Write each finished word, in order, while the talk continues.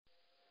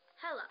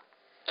Hello,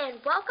 and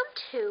welcome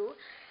to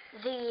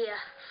the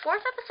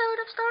fourth episode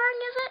of Starring,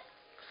 is it?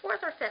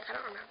 Fourth or fifth, I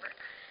don't remember.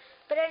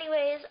 But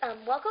anyways,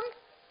 welcome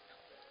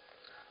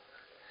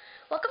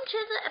to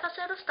the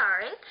episode of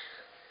Starring.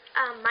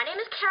 My name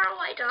is Carol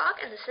White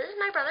Dog, and this is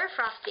my brother,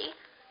 Frosty.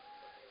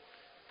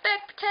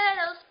 Baked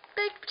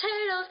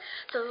potatoes,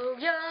 so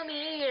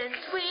yummy and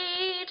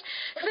sweet,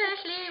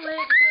 especially when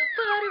you put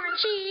butter and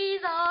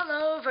cheese all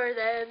over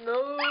them.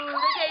 Oh,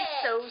 they taste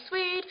so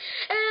sweet,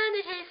 and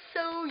they taste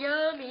so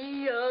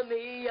yummy,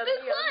 yummy, yummy,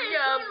 yum,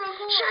 yum.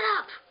 Shut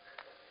up!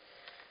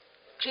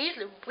 Jeez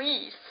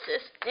Louise,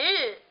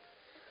 sister.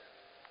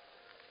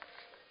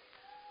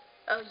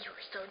 Oh, you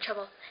were so in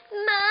trouble.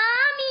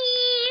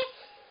 Mommy!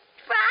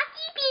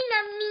 Frosty being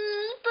a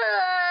meanie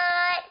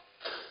butt.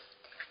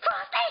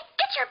 Frosty,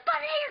 get your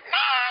butt here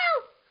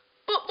now!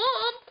 But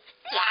Mom!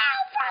 Now,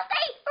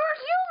 Frosty, or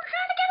you're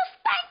gonna get a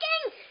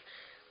spanking!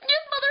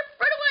 Yes, Mother,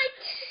 right away!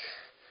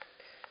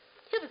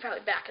 He'll be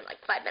probably back in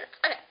like 5 minutes.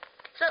 Okay,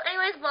 so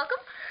anyways,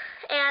 welcome.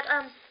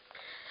 And,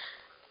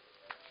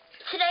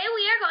 today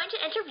we are going to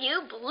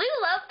interview Blue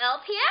Love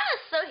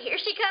LPS. So here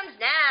she comes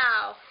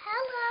now.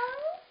 Hello.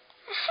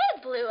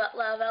 Hey, Blue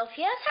Love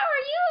LPS, how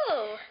are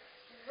you?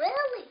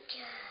 Really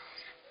good.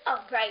 Oh,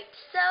 right.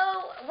 So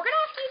we're going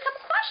to ask you a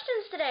couple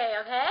questions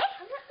today, okay?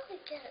 I'm not really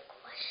good at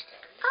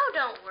questions. Oh,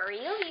 don't worry.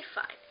 You'll be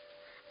fine.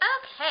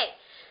 Okay.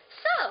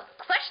 So,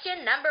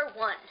 question number 1.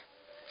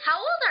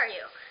 How old are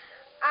you?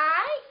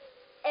 I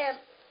am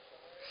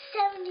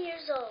 7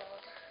 years old.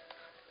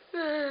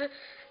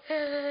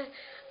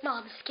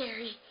 Mom's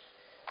scary.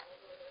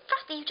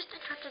 Frosty, you just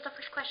interrupted the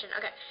first question.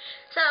 Okay.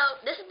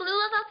 So, this is Blue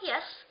Love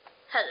LPS.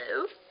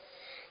 Hello.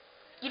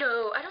 You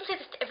know, I don't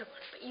say this to everyone,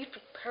 but you'd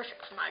be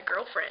perfect for my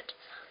girlfriend.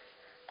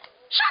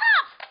 Shut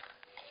up!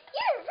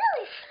 You're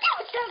really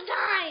stupid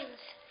sometimes.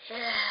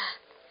 Yeah.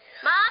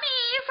 Mommy,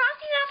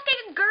 Frosty has to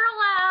take a girl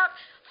out.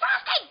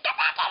 Frosty, get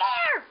back in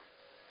here!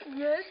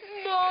 Yes,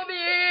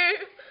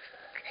 Mommy.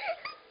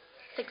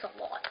 Thanks a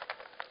lot.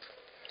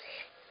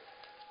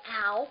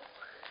 Ow.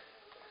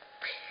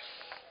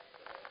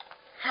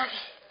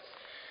 Okay,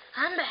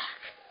 I'm back.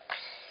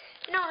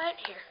 You know what?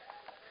 Here.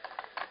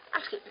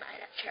 I'm scooting my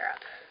chair up.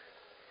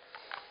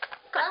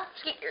 Come on,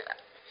 scoot yours up.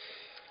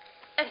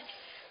 Okay,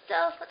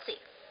 so let's see.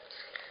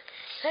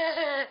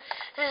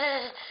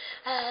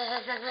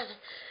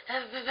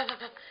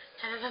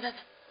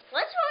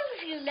 What's wrong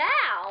with you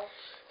now?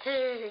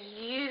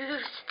 You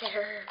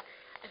stir.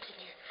 I'm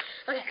sitting here.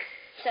 Okay,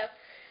 so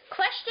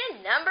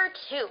question number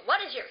 2.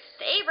 What is your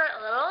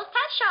favorite little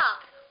pet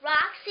shop?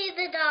 Roxy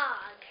the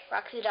dog.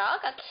 Roxy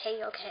Dog?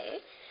 Okay.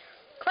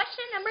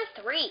 Question number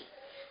 3.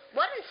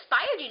 What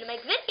inspired you to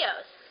make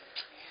videos?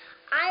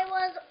 I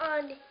was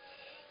on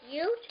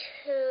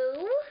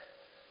YouTube,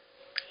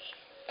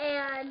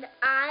 and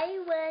I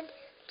went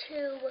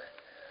to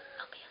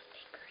LPS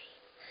Bakery.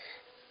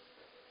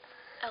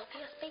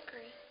 LPS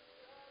Bakery.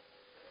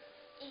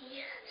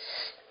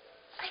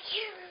 I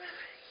can't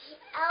remember.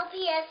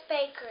 LPS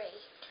Bakery.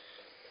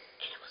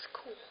 And it was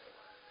cool.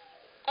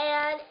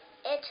 And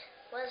it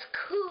was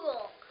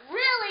cool.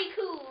 Really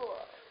cool.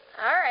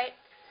 Alright.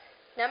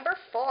 Number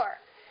 4.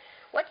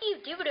 What do you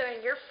do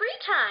during your free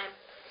time?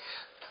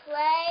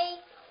 Play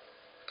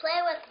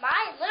with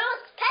my little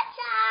pet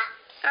shop.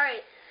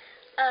 Alright.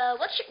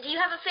 Do you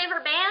have a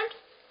favorite band?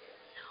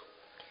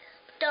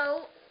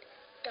 Don't.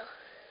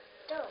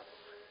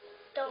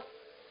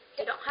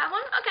 You don't have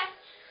one? Okay.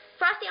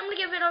 Frosty, I'm going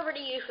to give it over to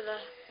you for the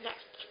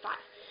next 5.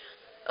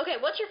 Okay,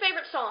 what's your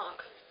favorite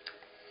song?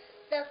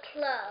 The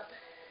Club.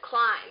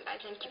 Climb, I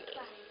think you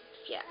mean.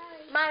 Yeah.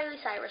 Miley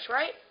Cyrus,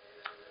 right?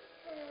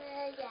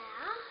 Yeah.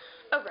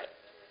 Oh, right.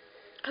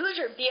 Who's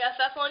your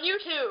BFF on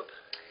YouTube?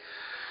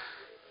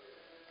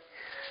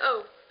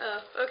 Oh,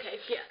 okay,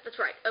 yeah, that's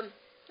right.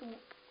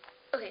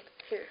 Okay,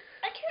 here.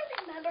 I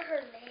can't remember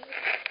her name.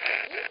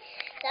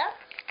 So,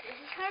 this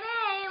is her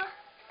name.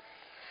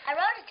 I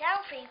wrote it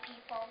down for you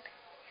people.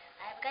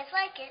 I hope you guys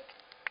like it.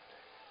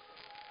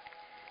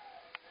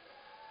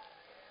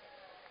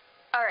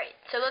 Alright,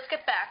 so let's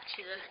get back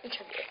to the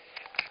interview.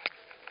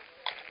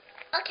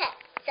 Okay,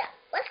 so,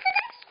 what's the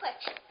next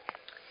question?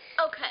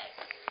 Okay.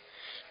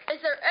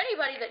 Is there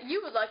anybody that you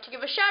would like to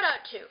give a shout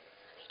out to?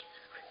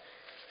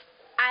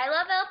 I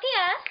love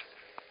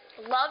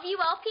LPS. Love you,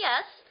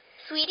 LPS.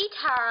 Sweetie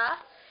Tara.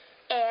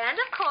 And,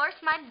 of course,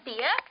 my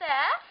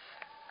BFF.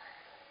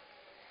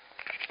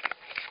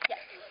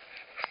 Yes.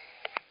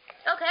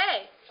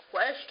 Okay.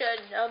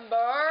 Question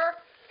number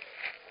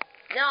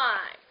 9.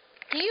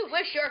 Do you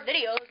wish your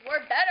videos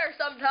were better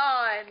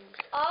sometimes?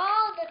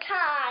 All the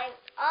time.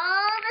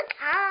 All the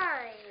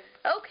time.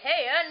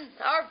 Okay, and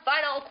our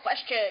final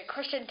question.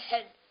 Question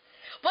 10.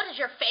 What is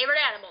your favorite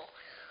animal?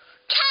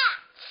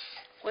 Cats.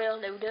 Well,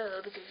 no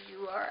duh, because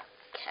you are a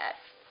cat.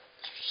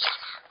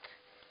 Shut up.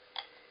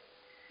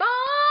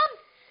 Mom!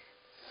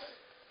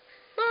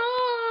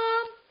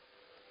 Mom!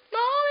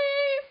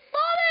 Mommy!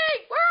 Mommy!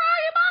 Where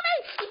are you, Mommy?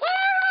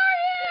 Where are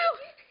you?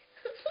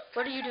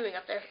 What are you doing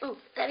up there? Ooh,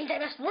 that means I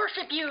must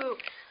worship you.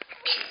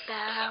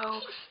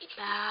 Bow,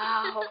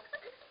 bow,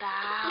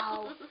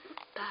 bow.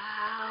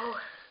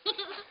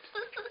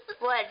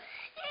 What?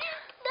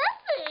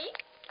 Nothing.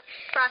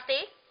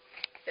 Frosty?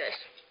 Yes.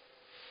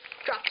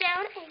 Drop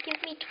down and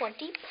give me 20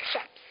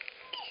 push-ups.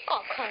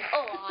 Oh, come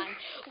on.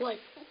 1,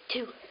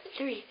 2,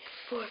 3,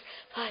 4,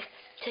 5,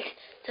 6,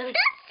 7,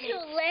 That's 8, too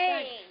 9,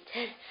 late.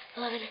 10,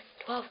 11,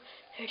 12,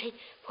 13,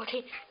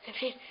 14,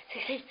 15,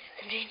 16,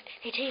 17,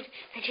 18,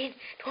 19,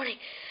 20.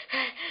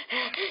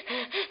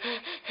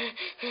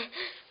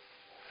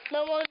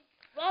 No more.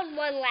 Run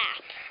one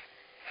lap.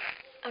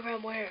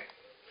 Around where?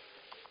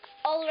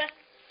 All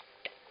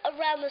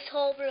around this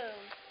whole room.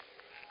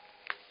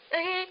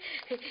 Okay.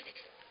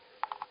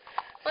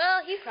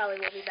 Well, he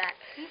probably will be back.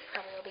 He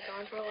probably will be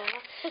gone for a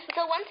while.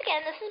 So once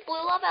again, this is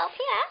Blue Love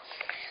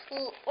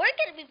LPS. We're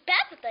going to be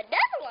back with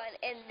another one,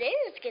 and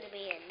there's going to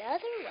be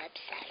another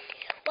website.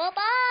 Well,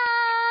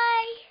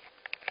 bye.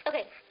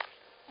 Okay,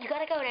 you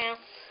gotta go now.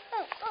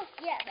 Oh,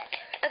 yeah.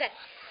 Okay,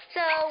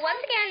 so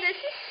once again, this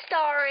is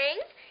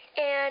Starring,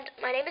 and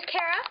my name is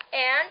Kara,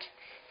 and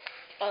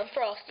I'm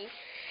Frosty,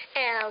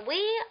 and we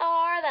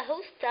are the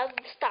hosts of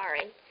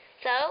Starring.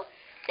 So,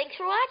 thanks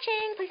for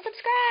watching. Please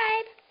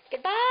subscribe.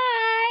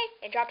 Goodbye.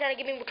 And drop down and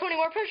give me 20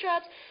 more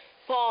push-ups.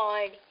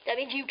 Fine. That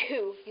means you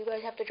too. You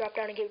guys have to drop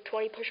down and give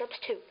 20 push-ups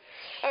too.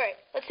 All right,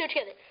 let's do it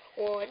together.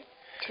 1,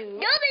 2,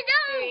 No, they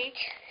don't. 3.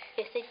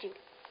 Yes, they do.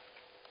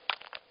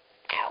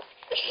 Ow.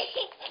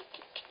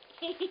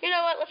 You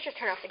know what? Let's just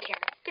turn off the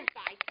camera.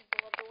 Goodbye,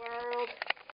 people of the world.